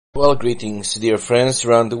Well, greetings, dear friends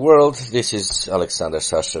around the world. This is Aleksandar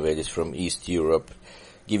Veljic from East Europe,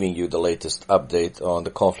 giving you the latest update on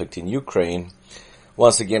the conflict in Ukraine.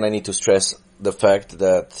 Once again, I need to stress the fact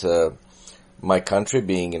that my country,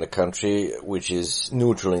 being in a country which is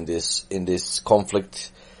neutral in this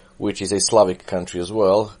conflict, which is a Slavic country as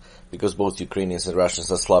well, because both Ukrainians and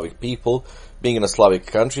Russians are Slavic people, being in a Slavic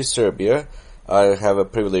country, Serbia, I have a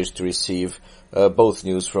privilege to receive both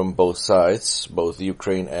news from both sides, both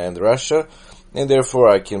Ukraine and Russia, and therefore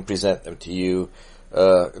I can present them to you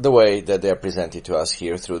the way that they are presented to us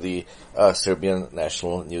here through the Serbian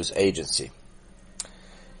National News Agency.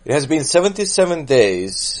 It has been 77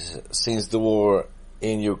 days since the war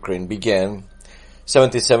in Ukraine began,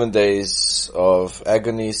 77 days of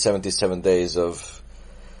agony, 77 days of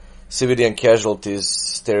civilian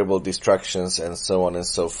casualties, terrible destructions, and so on and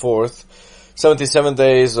so forth. 77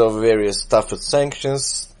 days of various toughest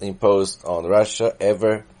sanctions imposed on Russia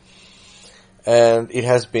ever. And it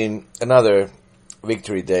has been another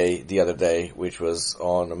victory day the other day, which was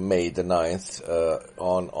on May the 9th,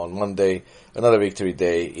 on Monday. Another victory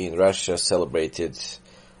day in Russia, celebrated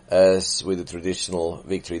as with the traditional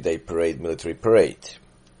Victory Day parade, military parade.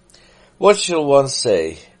 What shall one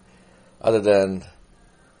say other than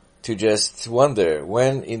to just wonder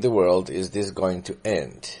when in the world is this going to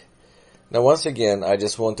end? Now, once again, I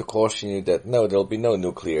just want to caution you that no, there will be no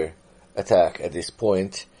nuclear attack at this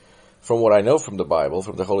point. From what I know from the Bible,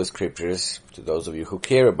 from the Holy Scriptures, to those of you who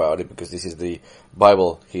care about it, because this is the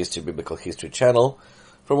Bible History, Biblical History channel,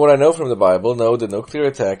 from what I know from the Bible, no, the nuclear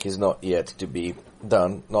attack is not yet to be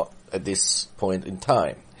done, not at this point in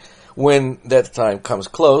time. When that time comes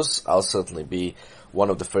close, I'll certainly be one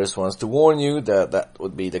of the first ones to warn you that that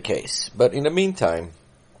would be the case. But in the meantime,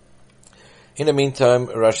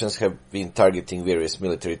 Russians have been targeting various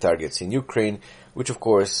military targets in Ukraine, which of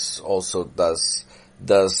course also does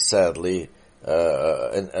sadly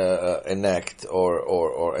enact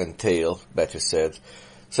or entail, better said,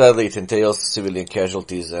 sadly it entails civilian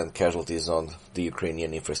casualties and casualties on the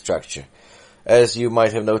Ukrainian infrastructure. As you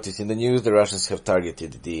might have noticed in the news, the Russians have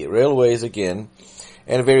targeted the railways again,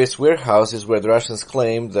 and various warehouses where the Russians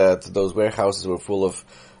claim that those warehouses were full of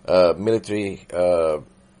military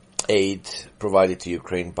aid provided to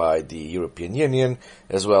Ukraine by the European Union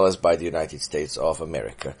as well as by the United States of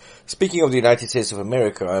America. Speaking of the United States of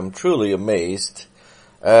America, I'm truly amazed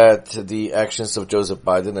at the actions of Joseph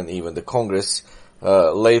Biden and even the Congress.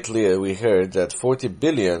 Lately, we heard that $40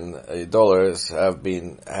 billion have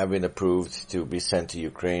been approved to be sent to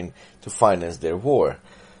Ukraine to finance their war.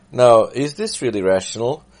 Now, is this really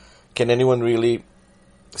rational? Can anyone really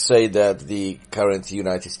say that the current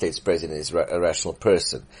United States president is a rational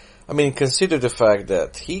person? I mean, consider the fact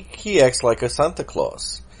that he acts like a Santa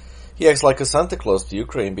Claus. He acts like a Santa Claus to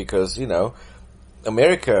Ukraine because,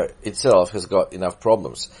 America itself has got enough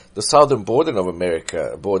problems. The southern border of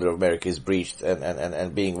America is breached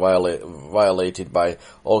and being violated by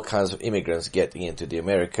all kinds of immigrants getting into the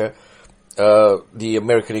America. The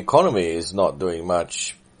American economy is not doing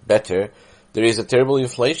much better. There is a terrible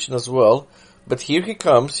inflation as well. But here he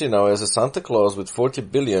comes, as a Santa Claus with $40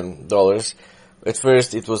 billion. At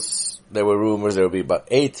first there were rumors there would be about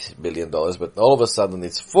 $8 billion, but all of a sudden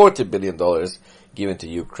it's $40 billion given to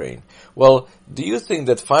Ukraine. Well, do you think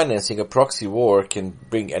that financing a proxy war can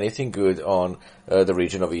bring anything good on the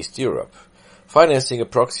region of East Europe? Financing a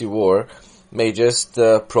proxy war may just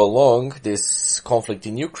prolong this conflict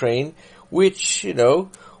in Ukraine, which,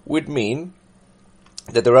 would mean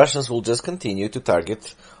that the Russians will just continue to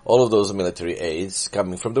target all of those military aids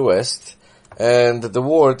coming from the West, and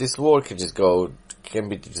this war can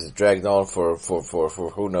be just dragged on for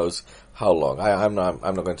who knows how long. I'm not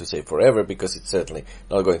going to say forever, because it's certainly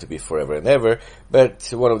not going to be forever and ever,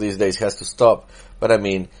 but one of these days has to stop. But I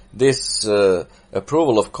mean, this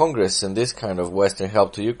approval of Congress and this kind of Western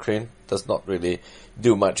help to Ukraine does not really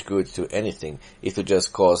do much good to anything. It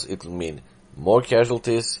will mean more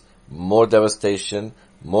casualties, more devastation,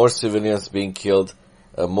 more civilians being killed,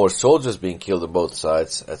 more soldiers being killed on both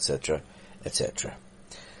sides, etc., etc.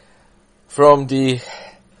 From in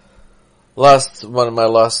my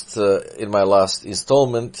last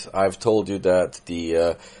installment, I've told you that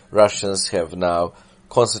the Russians have now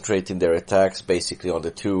concentrated their attacks basically on the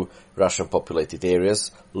two Russian populated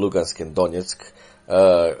areas, Lugansk and Donetsk,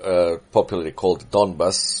 popularly called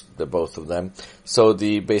Donbas, the both of them. So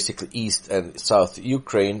the basically east and south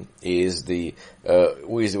Ukraine is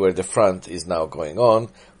where the front is now going on,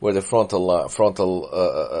 where the frontal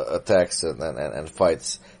attacks and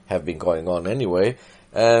fights have been going on anyway,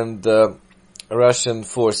 and Russian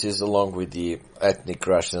forces, along with the ethnic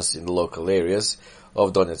Russians in the local areas,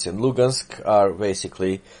 of Donetsk and Lugansk are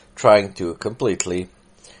basically trying to completely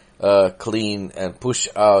clean and push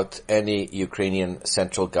out any Ukrainian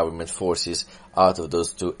central government forces out of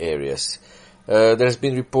those two areas. There's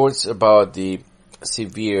been reports about the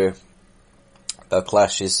severe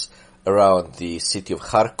clashes around the city of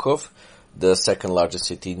Kharkov, the second largest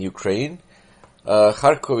city in Ukraine.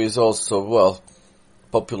 Kharkov is also,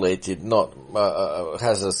 populated,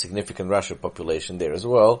 has a significant Russian population there as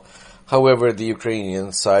well. However, the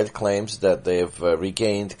Ukrainian side claims that they have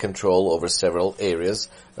regained control over several areas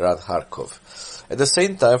around Kharkov. At the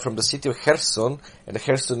same time, from the city of Kherson and the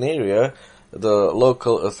Kherson area, the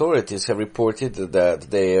local authorities have reported that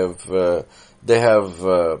they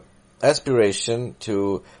have aspiration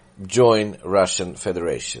to join Russian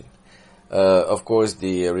Federation. Of course,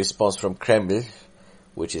 the response from Kremlin,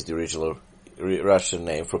 which is the original Russian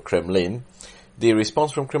name for Kremlin, the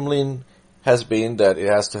response from Kremlin has been that it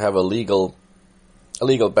has to have a legal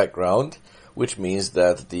background, which means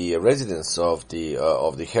that the residents of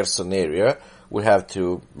the Kherson area will have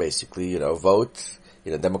to basically, vote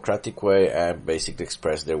in a democratic way and basically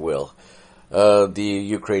express their will. The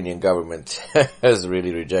Ukrainian government has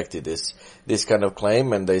really rejected this kind of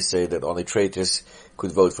claim, and they say that only traitors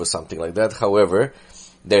could vote for something like that. However,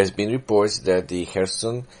 there's been reports that the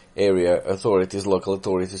Kherson area local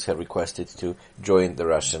authorities have requested to join the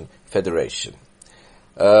Russian Federation.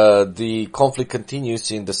 The conflict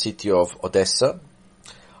continues in the city of Odessa.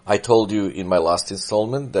 I told you in my last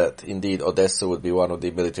installment that indeed Odessa would be one of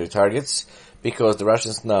the military targets, because the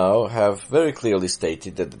Russians now have very clearly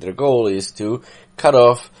stated that their goal is to cut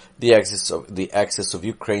off the access of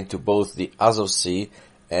Ukraine to both the Azov Sea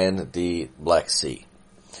and the Black Sea.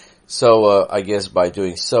 So I guess by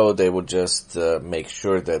doing so, they would just make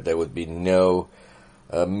sure that there would be no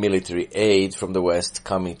military aid from the West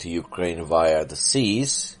coming to Ukraine via the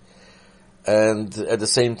seas. And at the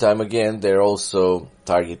same time, again, they're also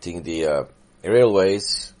targeting the railway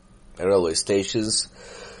stations,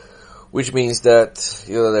 which means that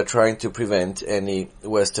they're trying to prevent any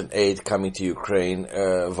Western aid coming to Ukraine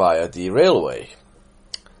via the railway.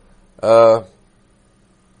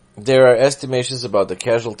 There are estimations about the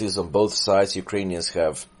casualties on both sides. Ukrainians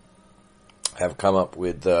have come up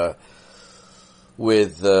with the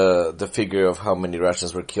figure of how many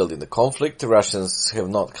Russians were killed in the conflict. The Russians have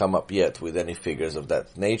not come up yet with any figures of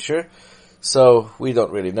that nature. So we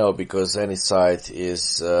don't really know, because any side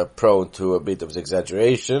is prone to a bit of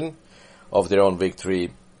exaggeration of their own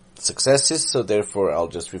victory successes. So therefore I'll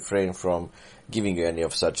just refrain from giving you any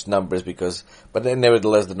of such numbers, but then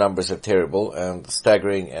nevertheless the numbers are terrible and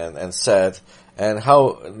staggering and sad, and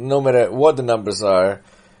no matter what the numbers are,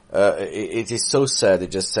 it is so sad,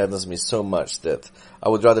 it just saddens me so much that I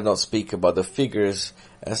would rather not speak about the figures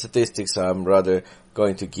and statistics. I'm rather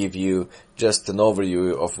going to give you just an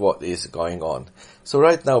overview of what is going on. So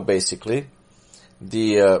right now, basically,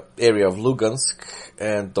 the area of Lugansk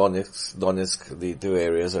and Donetsk, the two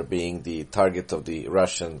areas are being the target of the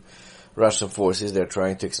Russian forces. They're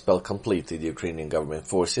trying to expel completely the Ukrainian government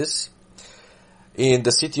forces. In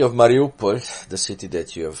the city of Mariupol, the city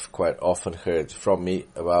that you have quite often heard from me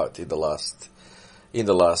about in the last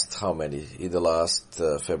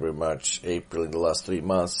February, March, April, in the last 3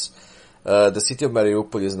 months, the city of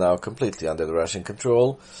Mariupol is now completely under the Russian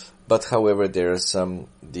control. But however, there are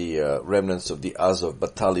the remnants of the Azov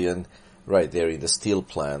battalion right there in the steel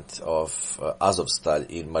plant of Azovstal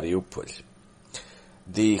in Mariupol.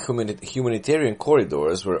 The humanitarian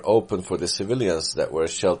corridors were open for the civilians that were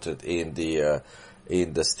sheltered in the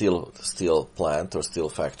steel plant or steel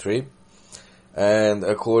factory. And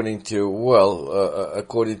according to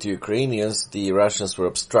Ukrainians, the Russians were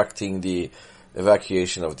obstructing the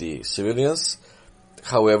evacuation of the civilians.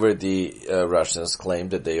 However, the Russians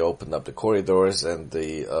claimed that they opened up the corridors, and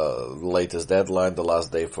the latest deadline, the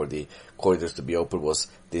last day for the corridors to be open, was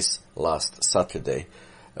this last Saturday.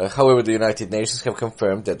 However, the United Nations have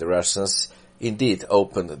confirmed that the Russians indeed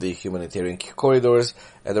opened the humanitarian corridors,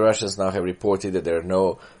 and the Russians now have reported that there are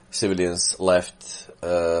no civilians left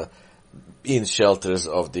in shelters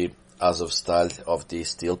of the Azovstal, of the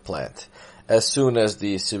steel plant. As soon as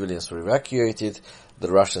the civilians were evacuated, the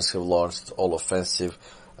Russians have launched all offensive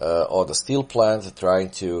on the steel plant, trying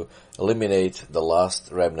to eliminate the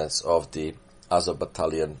last remnants of the Azov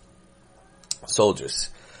battalion soldiers.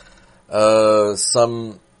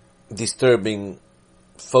 Some disturbing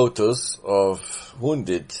photos of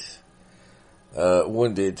wounded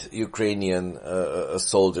Ukrainian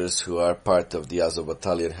soldiers who are part of the Azov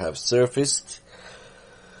battalion have surfaced.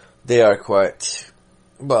 They are quite,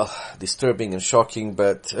 disturbing and shocking,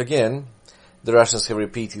 but again, the Russians have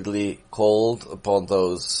repeatedly called upon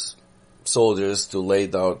those soldiers to lay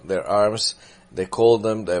down their arms. They called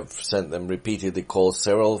them. They've sent them repeatedly calls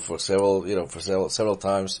several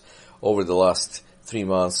times over the last 3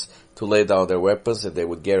 months to lay down their weapons, and they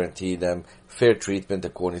would guarantee them fair treatment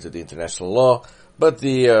according to the international law. But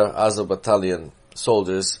the Azov battalion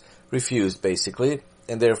soldiers refused, basically,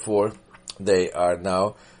 and therefore they are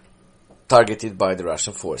now targeted by the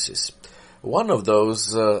Russian forces. One of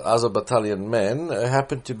those Azov battalion men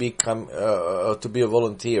happened to be a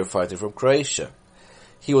volunteer fighter from Croatia.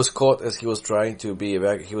 He was caught as he was trying to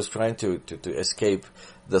escape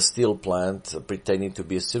the steel plant, pretending to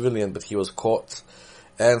be a civilian, but he was caught.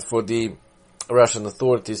 And for the Russian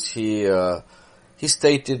authorities, he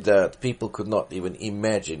stated that people could not even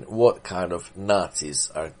imagine what kind of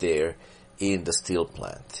Nazis are there in the steel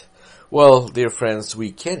plant. Well, dear friends,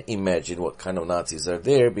 we can imagine what kind of Nazis are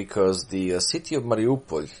there, because the city of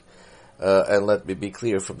Mariupol, and let me be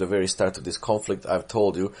clear, from the very start of this conflict, I've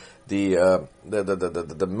told you,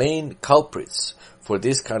 the main culprits for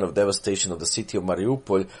this kind of devastation of the city of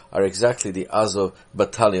Mariupol are exactly the Azov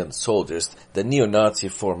battalion soldiers, the neo-Nazi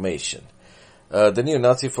formation. The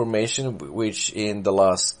neo-Nazi formation, which in the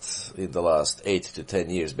last 8 to 10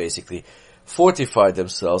 years basically fortified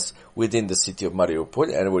themselves within the city of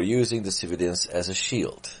Mariupol and were using the civilians as a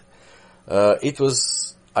shield.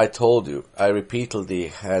 I told you, I repeatedly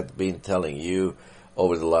had been telling you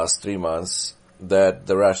over the last 3 months that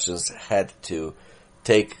the Russians had to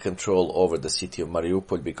take control over the city of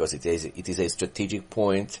Mariupol because it is a strategic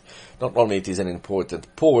point. Not only it is an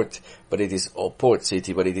important port, but it is a port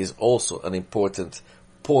city, but it is also an important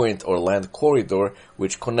point or land corridor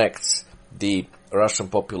which connects the Russian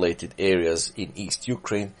populated areas in East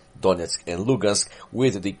Ukraine, Donetsk and Lugansk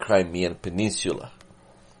with the Crimean Peninsula.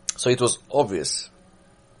 So it was obvious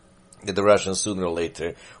that the Russians sooner or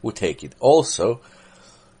later would take it. Also,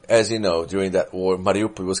 as you know, during that war,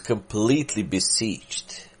 Mariupol was completely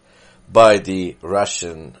besieged by the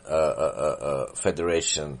Russian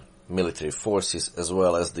Federation military forces, as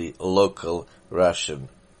well as the local Russian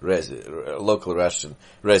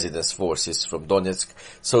residence forces from Donetsk.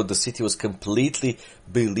 So the city was completely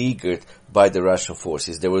beleaguered by the Russian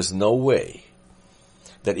forces. There was no way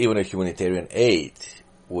that even a humanitarian aid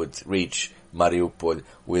would reach Mariupol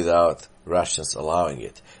without Russians allowing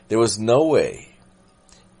it. There was no way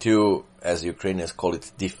to, as Ukrainians call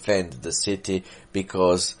it, defend the city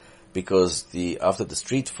because after the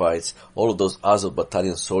street fights, all of those Azov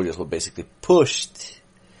battalion soldiers were basically pushed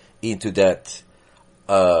into that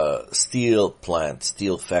steel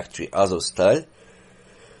factory, Azovstal,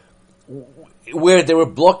 where they were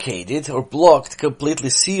blockaded or blocked, completely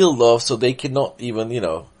sealed off, so they cannot even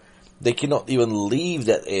leave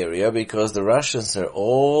that area because the Russians are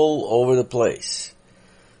all over the place.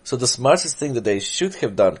 So the smartest thing that they should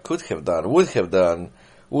have done, could have done, would have done,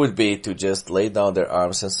 would be to just lay down their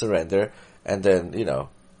arms and surrender, and then,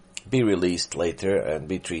 be released later and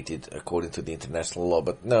be treated according to the international law.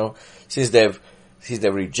 But no, since they've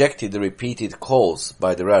rejected the repeated calls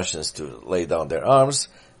by the Russians to lay down their arms,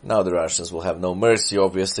 now the Russians will have no mercy,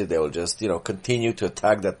 obviously. They will just, continue to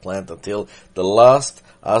attack that plant until the last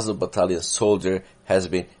Azov battalion soldier has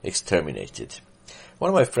been exterminated. One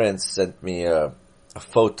of my friends sent me a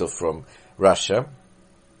photo from Russia.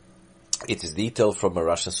 It is detailed from a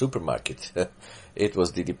Russian supermarket. It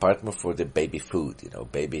was the department for the baby food,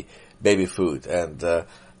 baby food. And the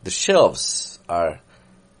shelves are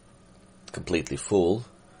completely full.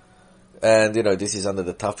 And, this is under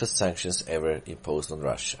the toughest sanctions ever imposed on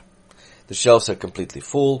Russia. The shelves are completely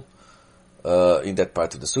full in that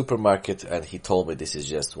part of the supermarket, and he told me this is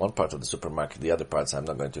just one part of the supermarket. The other parts I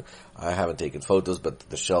haven't taken photos, but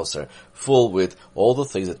the shelves are full with all the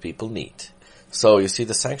things that people need. So you see,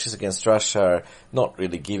 the sanctions against Russia are not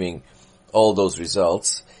really giving all those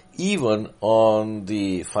results, even on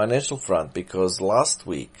the financial front, because last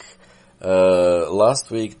week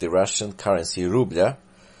the Russian currency ruble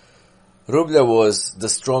was the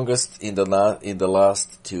strongest in the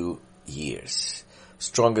last 2 years.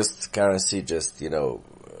 Strongest currency, just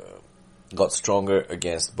got stronger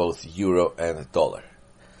against both euro and dollar.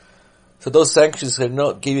 So those sanctions are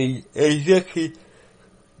not giving exactly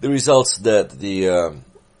the results that the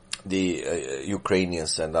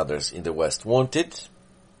Ukrainians and others in the West wanted.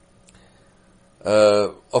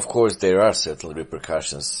 Of course, there are certainly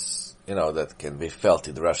repercussions, that can be felt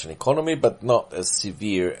in the Russian economy, but not as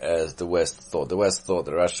severe as the West thought. The West thought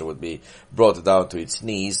that Russia would be brought down to its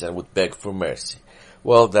knees and would beg for mercy.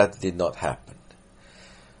 Well, that did not happen.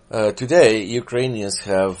 Today, Ukrainians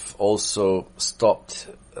have also stopped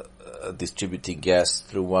distributing gas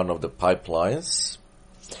through one of the pipelines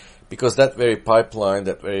because that very pipeline,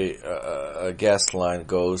 that very gas line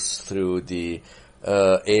goes through the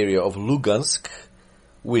area of Lugansk,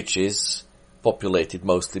 which is populated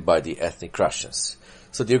mostly by the ethnic Russians.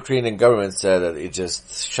 So the Ukrainian government said that it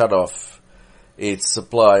just shut off its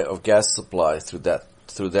supply of gas supply through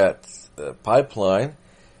that pipeline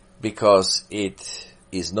because it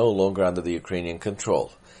is no longer under the Ukrainian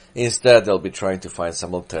control. Instead, they'll be trying to find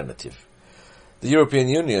some alternative. The European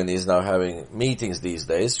Union is now having meetings these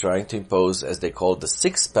days trying to impose, as they call it, the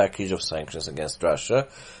sixth package of sanctions against Russia.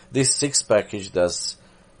 This sixth package does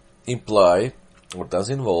imply, or does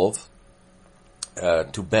involve,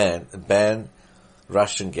 to ban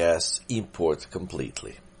Russian gas import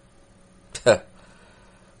completely.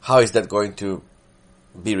 How is that going to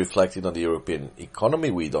be reflected on the European economy?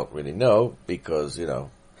 We don't really know because,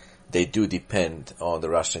 they do depend on the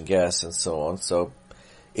Russian gas and so on. So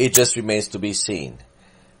it just remains to be seen.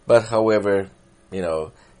 But however,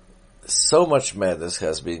 so much madness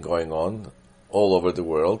has been going on all over the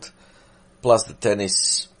world. Plus the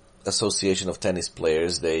tennis association of tennis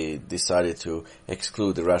players, they decided to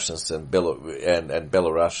exclude the Russians and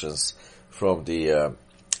Belarusians from the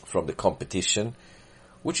competition,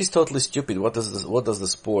 which is totally stupid. What does the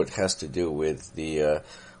sport has to do with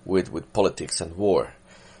with politics and war?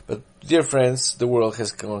 But dear friends, the world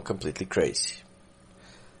has gone completely crazy.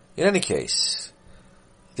 In any case,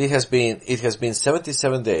 it has been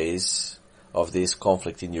 77 days of this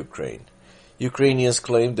conflict in Ukraine. Ukrainians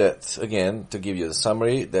claim that, again, to give you the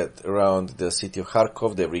summary, that around the city of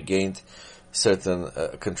Kharkov they regained certain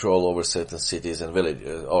control over certain cities and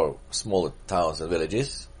villages, or smaller towns and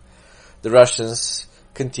villages. The Russians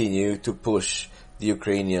continue to push the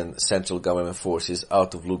Ukrainian central government forces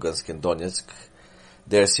out of Lugansk and Donetsk.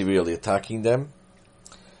 They're severely attacking them.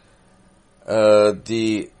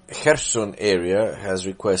 The Kherson area has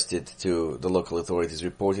requested the local authorities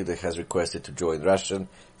reported it has requested to join Russian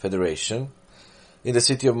Federation. In the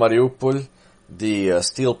city of Mariupol, the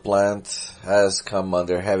steel plant has come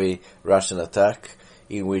under heavy Russian attack,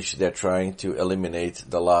 in which they're trying to eliminate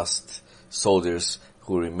the last soldiers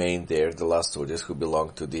who remained there, the last soldiers who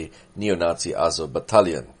belong to the neo-Nazi Azov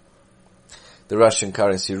battalion. The Russian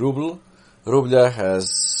currency rubля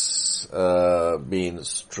has been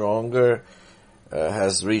stronger,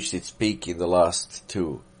 has reached its peak in the last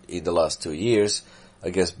 2 years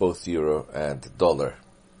against both euro and dollar.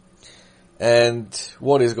 And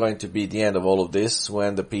what is going to be the end of all of this,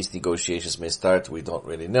 when the peace negotiations may start, we don't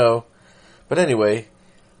really know. But anyway,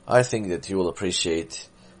 I think that you will appreciate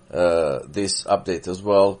this update as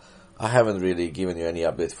well. I haven't really given you any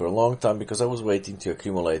update for a long time because I was waiting to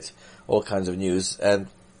accumulate all kinds of news, and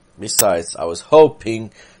besides, I was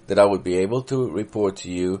hoping that I would be able to report to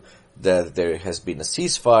you that there has been a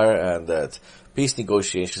ceasefire and that peace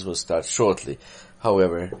negotiations will start shortly.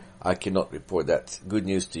 However, I cannot report that good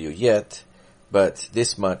news to you yet, but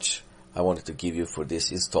this much I wanted to give you for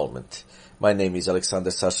this installment. My name is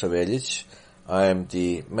Aleksandar Veljic. I am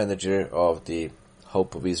the manager of the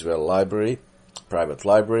Hope of Israel Library, private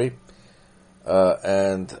library,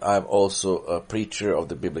 and I'm also a preacher of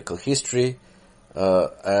the biblical history,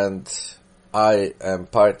 and I am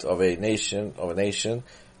part of a nation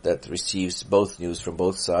that receives both news from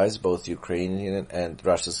both sides, both Ukrainian and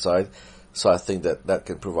Russian side. So I think that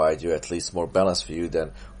can provide you at least more balance for you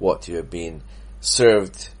than what you have been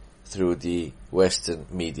served through the Western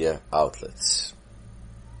media outlets.